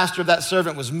 Then the master of that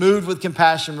servant was moved with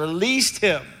compassion, released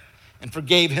him, and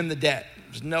forgave him the debt.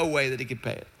 There's no way that he could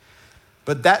pay it.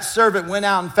 But that servant went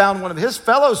out and found one of his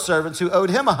fellow servants who owed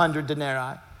him 100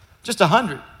 denarii, just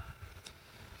 100.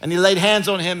 And he laid hands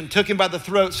on him and took him by the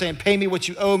throat, saying, pay me what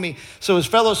you owe me. So his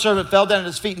fellow servant fell down at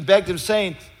his feet and begged him,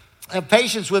 saying, have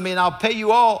patience with me, and I'll pay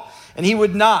you all. And he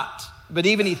would not. But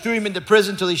even he threw him into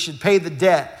prison till he should pay the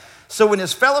debt. So when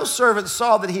his fellow servants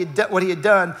saw that what he had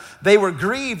done, they were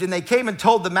grieved, and they came and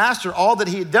told the master all that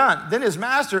he had done. Then his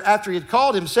master, after he had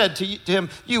called him, said to him,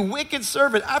 you wicked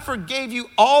servant, I forgave you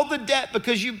all the debt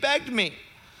because you begged me.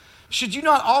 Should you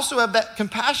not also have that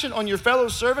compassion on your fellow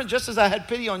servant, just as I had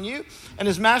pity on you? And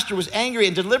his master was angry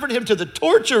and delivered him to the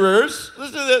torturers.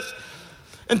 Listen to this.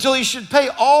 Until he should pay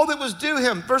all that was due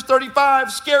him. Verse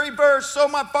 35, scary verse. So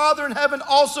my Father in heaven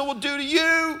also will do to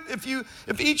you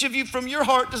if each of you from your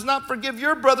heart does not forgive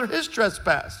your brother his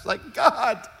trespass. Like,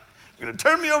 God, you're going to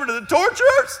turn me over to the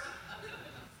torturers?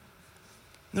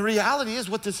 The reality is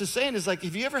what this is saying is like,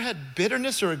 have you ever had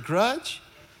bitterness or a grudge?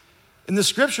 In the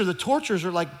scripture, the torturers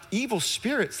are like evil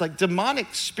spirits, like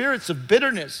demonic spirits of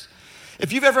bitterness.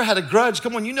 If you've ever had a grudge,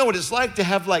 come on, you know what it's like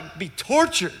to be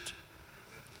tortured.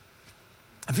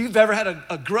 If you've ever had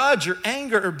a grudge or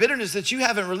anger or bitterness that you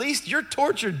haven't released, you're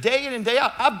tortured day in and day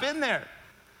out. I've been there.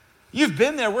 You've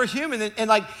been there. We're human, and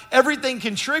like everything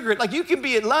can trigger it. Like you can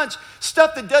be at lunch,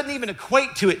 stuff that doesn't even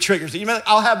equate to it triggers it. You know, like,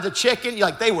 I'll have the chicken. You're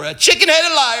like, they were a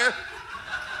chicken-headed liar.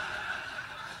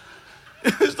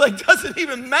 It's like, doesn't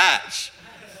even match.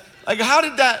 Like, how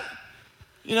did that,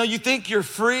 you think you're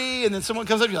free, and then someone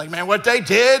comes up, you're like, man, what they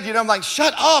did? I'm like,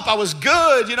 shut up, I was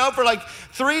good, for like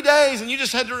 3 days, and you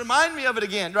just had to remind me of it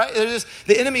again, right?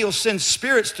 The enemy will send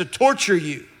spirits to torture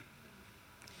you.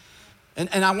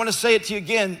 And I want to say it to you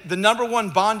again, the number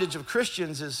one bondage of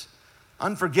Christians is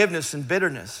unforgiveness and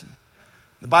bitterness.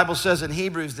 The Bible says in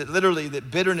Hebrews that literally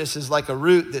that bitterness is like a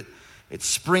root that it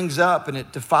springs up and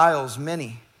it defiles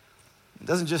many. It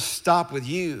doesn't just stop with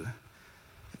you.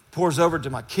 Pours over to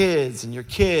my kids and your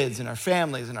kids and our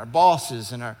families and our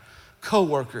bosses and our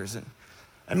coworkers.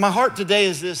 And my heart today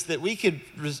is this, that we could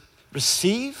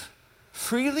receive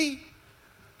freely.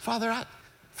 Father,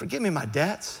 forgive me my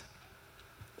debts.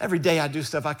 Every day I do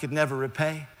stuff I could never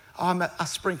repay. I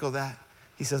sprinkle that.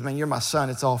 He says, man, you're my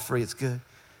son. It's all free. It's good.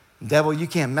 Devil, you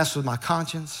can't mess with my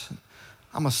conscience.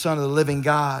 I'm a son of the living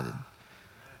God.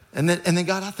 And then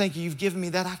God, I thank you. You've given me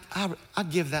that. I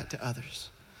give that to others.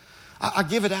 I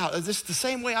give it out. It's the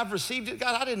same way I've received it.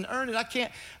 God, I didn't earn it. I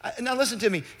can't. Now listen to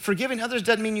me. Forgiving others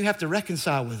doesn't mean you have to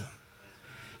reconcile with them.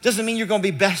 Doesn't mean you're going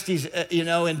to be besties,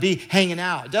 and be hanging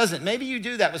out. It doesn't. Maybe you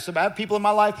do that with some. I have people in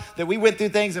my life that we went through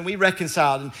things and we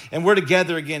reconciled and we're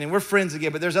together again and we're friends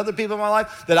again. But there's other people in my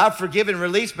life that I've forgiven and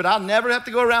released, but I'll never have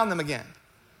to go around them again.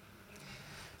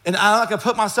 And I'm not going to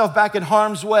put myself back in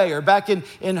harm's way or back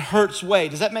in hurt's way.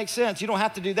 Does that make sense? You don't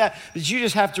have to do that. But you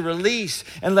just have to release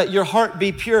and let your heart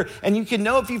be pure. And you can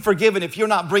know if you've forgiven if you're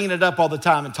not bringing it up all the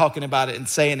time and talking about it and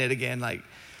saying it again. Like,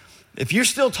 if you're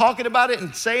still talking about it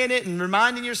and saying it and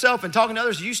reminding yourself and talking to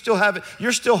others, you still have it.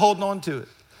 You're still holding on to it.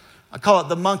 I call it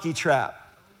the monkey trap.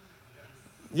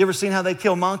 You ever seen how they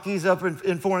kill monkeys up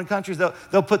in foreign countries? They'll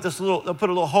put a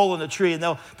little hole in the tree and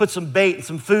they'll put some bait and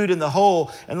some food in the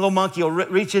hole, and the little monkey will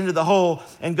reach into the hole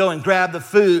and go and grab the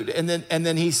food, and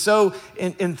then he's so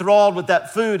enthralled with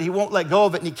that food he won't let go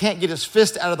of it, and he can't get his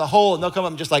fist out of the hole, and they'll come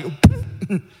up and just like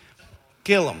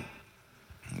kill him.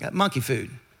 Got monkey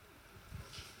food.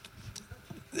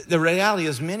 The reality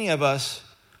is many of us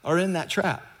are in that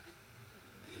trap.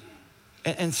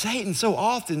 And Satan so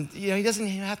often, he doesn't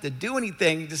even have to do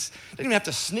anything. He just doesn't even have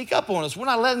to sneak up on us. We're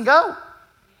not letting go.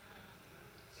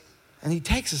 And he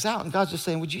takes us out, and God's just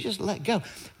saying, would you just let go?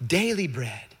 Daily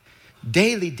bread,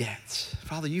 daily debts.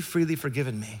 Father, you freely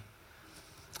forgiven me.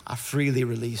 I freely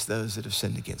release those that have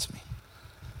sinned against me.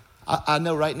 I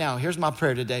know right now, here's my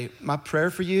prayer today. My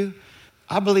prayer for you,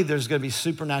 I believe there's going to be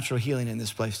supernatural healing in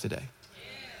this place today.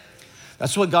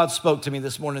 That's what God spoke to me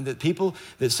this morning,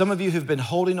 that some of you have been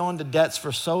holding on to debts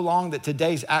for so long that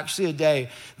today's actually a day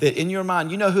that in your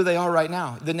mind, you know who they are right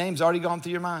now. The name's already gone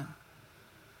through your mind.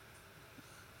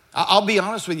 I'll be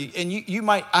honest with you, and you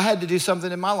might, I had to do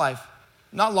something in my life.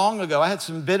 Not long ago, I had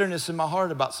some bitterness in my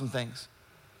heart about some things.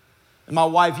 And my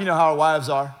wife, you know how our wives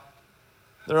are.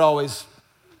 They're always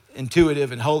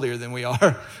intuitive and holier than we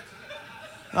are.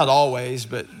 Not always,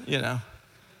 but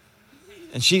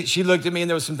And she looked at me, and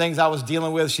there was some things I was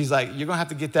dealing with. She's like, you're going to have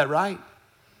to get that right.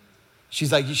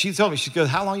 She's like, she told me, she goes,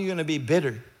 how long are you going to be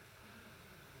bitter?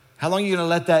 How long are you going to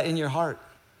let that in your heart?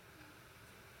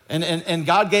 And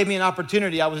God gave me an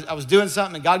opportunity. I was doing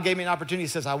something, and God gave me an opportunity. He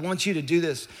says, I want you to do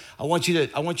this. I want you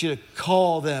to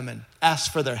call them and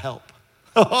ask for their help.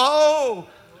 Oh!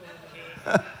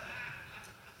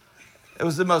 It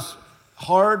was the most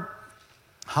hard,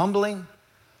 humbling,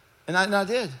 and I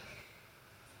did.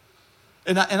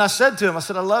 And I said to him, I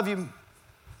said, I love you.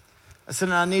 I said,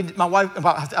 and I need my wife.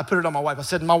 I put it on my wife. I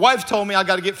said, my wife told me I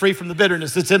got to get free from the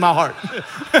bitterness that's in my heart.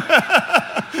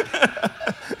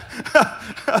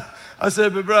 I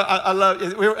said, but bro, I love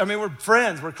you. We're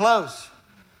friends. We're close.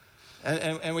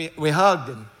 And we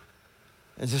hugged.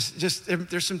 And just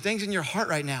there's some things in your heart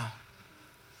right now.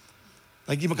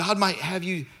 Like God might have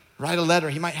you write a letter.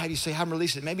 He might have you say, I'm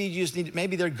releasing it. Maybe you just need,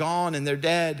 maybe they're gone and they're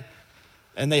dead.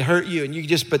 And they hurt you,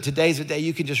 and but today's the day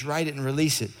you can just write it and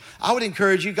release it. I would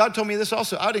encourage you, God told me this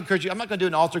also, I would encourage you, I'm not going to do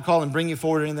an altar call and bring you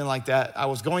forward or anything like that. I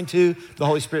was going to, the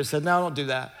Holy Spirit said, no, don't do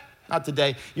that. Not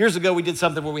today. Years ago, we did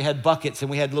something where we had buckets and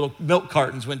we had little milk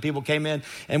cartons when people came in,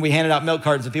 and we handed out milk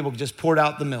cartons and people just poured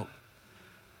out the milk.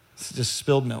 It's just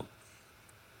spilled milk.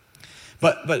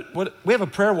 But we have a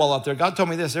prayer wall out there. God told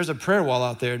me this, there's a prayer wall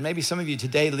out there, and maybe some of you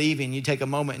today leaving, you take a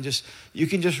moment and you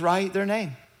can just write their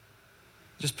name.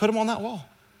 Just put them on that wall.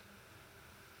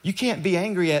 You can't be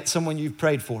angry at someone you've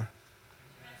prayed for.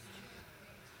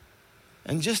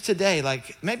 And just today,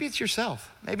 like maybe it's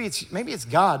yourself. Maybe it's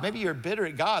God. Maybe you're bitter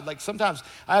at God. Like sometimes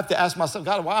I have to ask myself,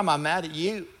 God, why am I mad at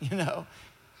you?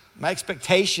 My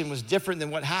expectation was different than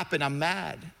what happened. I'm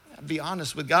mad. I'll be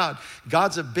honest with God.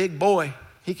 God's a big boy.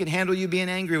 He can handle you being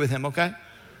angry with him, okay?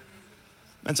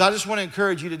 And so I just want to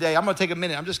encourage you today. I'm going to take a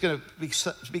minute. I'm just going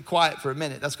to be quiet for a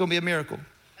minute. That's going to be a miracle.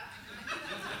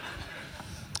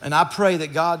 And I pray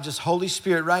that God, just Holy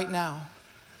Spirit right now,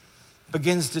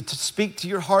 begins to speak to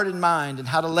your heart and mind and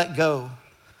how to let go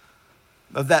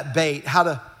of that bait, how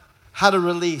to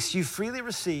release. You freely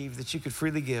receive that you could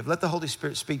freely give. Let the Holy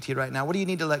Spirit speak to you right now. What do you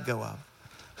need to let go of?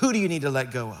 Who do you need to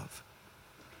let go of?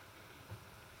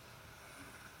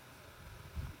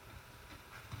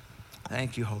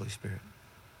 Thank you, Holy Spirit.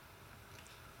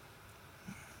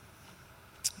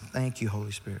 Thank you,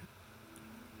 Holy Spirit.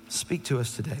 Speak to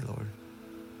us today, Lord.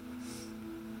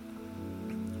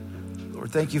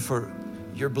 Lord, thank you for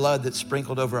your blood that's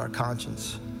sprinkled over our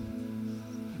conscience,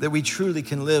 that we truly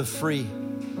can live free.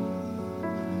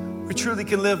 We truly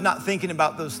can live not thinking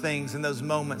about those things and those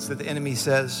moments that the enemy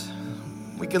says.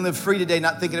 We can live free today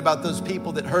not thinking about those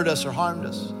people that hurt us or harmed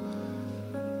us.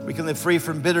 We can live free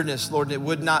from bitterness, Lord, and it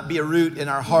would not be a root in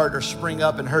our heart or spring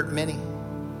up and hurt many.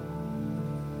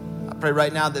 I pray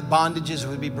right now that bondages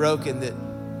would be broken,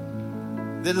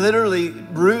 that literally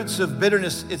roots of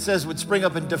bitterness, it says, would spring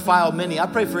up and defile many. I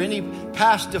pray for any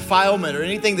past defilement or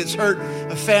anything that's hurt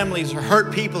families or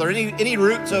hurt people or any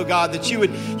roots, oh God, that you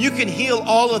can heal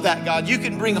all of that, God. You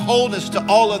can bring wholeness to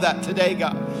all of that today,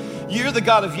 God. You're the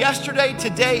God of yesterday,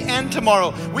 today, and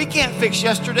tomorrow. We can't fix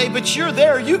yesterday, but you're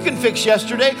there. You can fix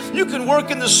yesterday. You can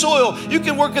work in the soil. You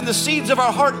can work in the seeds of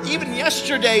our heart even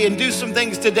yesterday and do some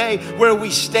things today where we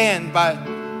stand by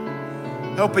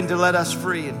helping to let us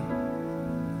free.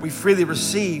 And we freely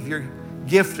receive your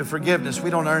gift of forgiveness. We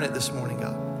don't earn it this morning,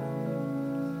 God.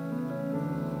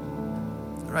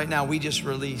 Right now, we just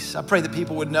release. I pray that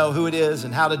people would know who it is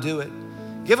and how to do it.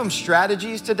 Give them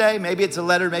strategies today. Maybe it's a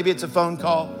letter. Maybe it's a phone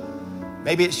call.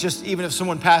 Maybe it's just, even if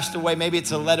someone passed away, maybe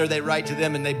it's a letter they write to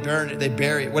them and they burn it, they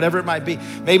bury it, whatever it might be.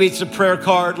 Maybe it's a prayer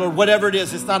card or whatever it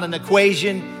is. It's not an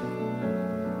equation.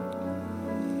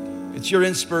 It's your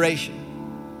inspiration.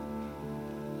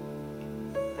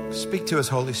 Speak to us,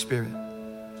 Holy Spirit.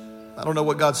 I don't know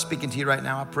what God's speaking to you right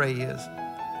now. I pray he is.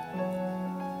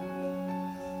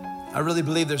 I really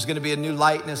believe there's going to be a new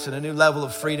lightness and a new level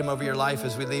of freedom over your life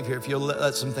as we leave here if you'll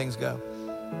let some things go.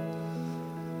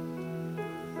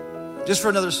 Just for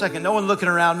another second, no one looking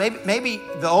around. Maybe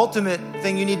the ultimate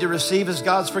thing you need to receive is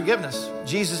God's forgiveness.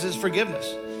 Jesus'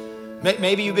 forgiveness.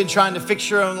 Maybe you've been trying to fix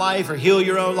your own life or heal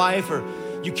your own life, or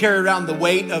you carry around the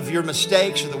weight of your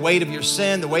mistakes or the weight of your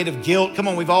sin, the weight of guilt. Come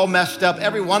on, we've all messed up,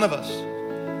 every one of us.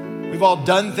 We've all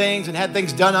done things and had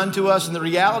things done unto us. And the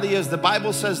reality is the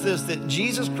Bible says this, that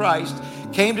Jesus Christ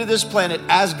came to this planet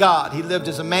as God. He lived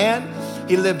as a man.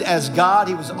 He lived as God.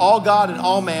 He was all God and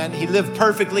all man. He lived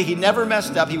perfectly. He never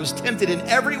messed up. He was tempted in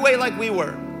every way like we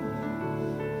were.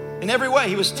 In every way.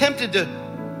 He was tempted to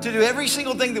do every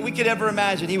single thing that we could ever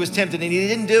imagine. He was tempted and he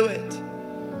didn't do it.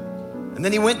 And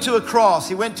then he went to a cross.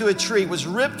 He went to a tree, was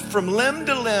ripped from limb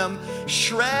to limb,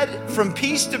 shred from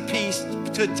piece to piece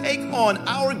to take on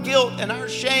our guilt and our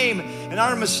shame and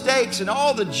our mistakes and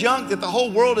all the junk that the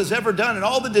whole world has ever done and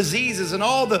all the diseases and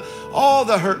all the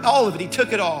hurt, all of it. He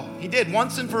took it all. He did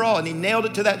once and for all, and he nailed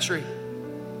it to that tree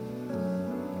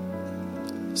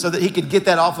so that he could get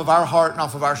that off of our heart and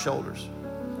off of our shoulders.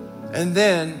 And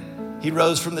then he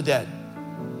rose from the dead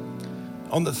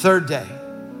on the third day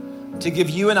to give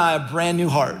you and I a brand new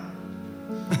heart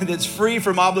that's free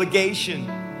from obligation,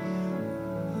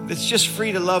 that's just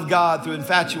free to love God through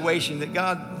infatuation, that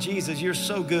God, Jesus, you're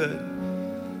so good.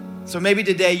 So maybe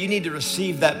today you need to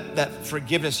receive that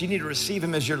forgiveness. You need to receive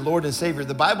him as your Lord and Savior.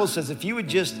 The Bible says if you would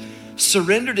just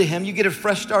surrender to him, you get a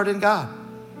fresh start in God.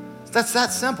 That's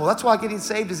that simple. That's why getting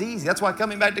saved is easy. That's why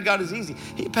coming back to God is easy.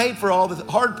 He paid for all the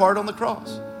hard part on the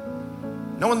cross.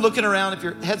 No one looking around. If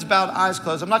your head's bowed, eyes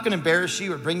closed, I'm not going to embarrass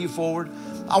you or bring you forward.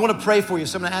 I want to pray for you.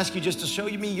 So I'm going to ask you just to show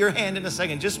me your hand in a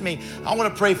second. Just me. I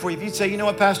want to pray for you. If you'd say, you know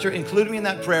what, Pastor, include me in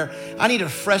that prayer. I need a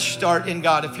fresh start in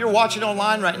God. If you're watching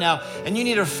online right now and you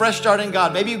need a fresh start in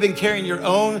God, maybe you've been carrying your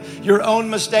own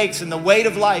mistakes and the weight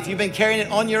of life. You've been carrying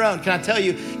it on your own. Can I tell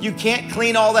you, you can't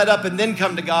clean all that up and then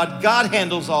come to God. God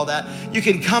handles all that. You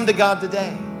can come to God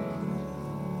today.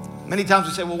 Many times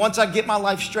we say, well, once I get my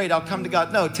life straight, I'll come to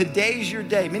God. No, today's your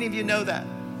day. Many of you know that.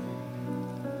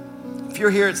 If you're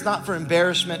here, it's not for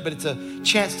embarrassment, but it's a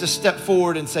chance to step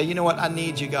forward and say, you know what, I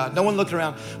need you, God. No one looking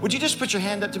around. Would you just put your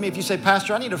hand up to me if you say,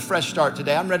 Pastor, I need a fresh start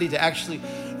today. I'm ready to actually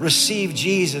receive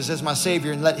Jesus as my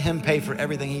Savior and let him pay for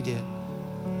everything he did.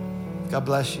 God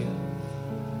bless you.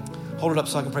 Hold it up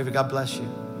so I can pray for you. God bless you.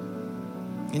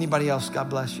 Anybody else, God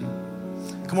bless you.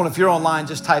 Come on, if you're online,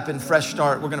 just type in fresh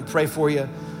start. We're going to pray for you.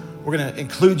 We're going to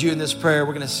include you in this prayer.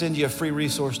 We're going to send you a free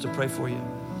resource to pray for you.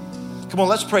 Come on,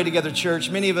 let's pray together,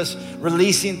 church. Many of us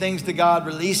releasing things to God,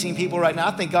 releasing people right now.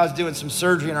 I think God's doing some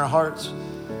surgery in our hearts.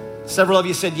 Several of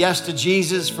you said yes to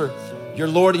Jesus for your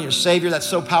Lord and your Savior. That's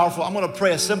so powerful. I'm going to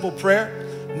pray a simple prayer.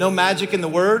 No magic in the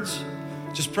words.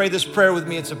 Just pray this prayer with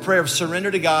me. It's a prayer of surrender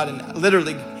to God. And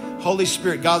literally, Holy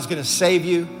Spirit, God's going to save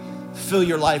you, fill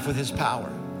your life with his power.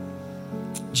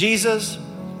 Jesus,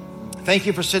 thank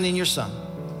you for sending your son.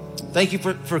 Thank you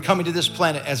for coming to this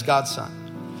planet as God's son.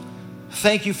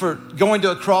 Thank you for going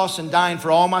to a cross and dying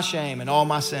for all my shame and all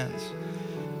my sins.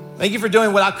 Thank you for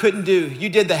doing what I couldn't do. You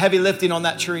did the heavy lifting on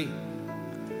that tree.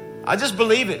 I just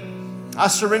believe it. I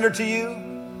surrender to you.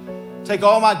 Take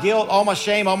all my guilt, all my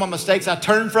shame, all my mistakes. I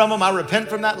turn from them. I repent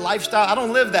from that lifestyle. I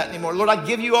don't live that anymore. Lord, I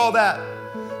give you all that.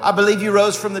 I believe you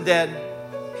rose from the dead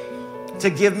to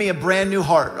give me a brand new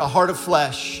heart, a heart of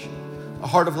flesh, a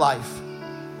heart of life.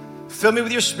 Fill me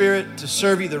with your Spirit to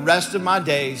serve you the rest of my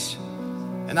days.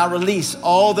 And I release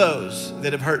all those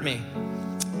that have hurt me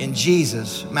in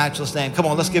Jesus' matchless name. Come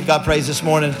on, let's give God praise this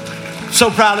morning.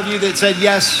 So proud of you that said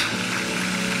yes,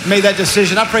 made that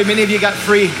decision. I pray many of you got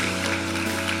free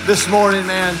this morning,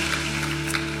 man.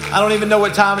 I don't even know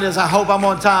what time it is. I hope I'm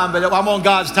on time, but I'm on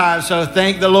God's time, so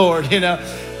thank the Lord, you know.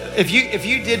 If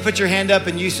you did put your hand up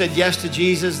and you said yes to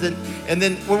Jesus, then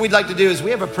what we'd like to do is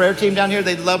we have a prayer team down here.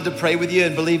 They'd love to pray with you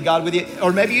and believe God with you.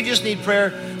 Or maybe you just need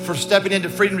prayer for stepping into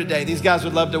freedom today. These guys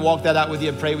would love to walk that out with you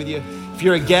and pray with you. If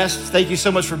you're a guest, thank you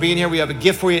so much for being here. We have a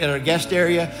gift for you at our guest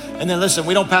area. And then listen,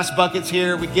 we don't pass buckets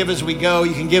here. We give as we go.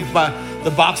 You can give by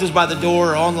the boxes by the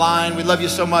door or online. We love you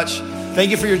so much. Thank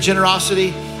you for your generosity.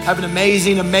 Have an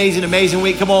amazing, amazing, amazing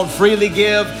week. Come on, freely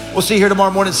give. We'll see you here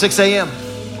tomorrow morning at 6 a.m.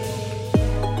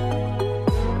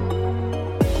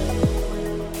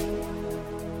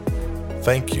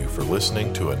 Thank you for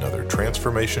listening to another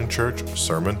Transformation Church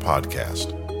Sermon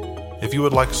Podcast. If you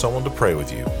would like someone to pray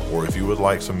with you, or if you would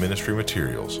like some ministry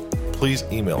materials, please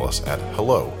email us at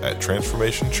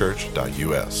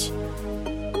hello@transformationchurch.us.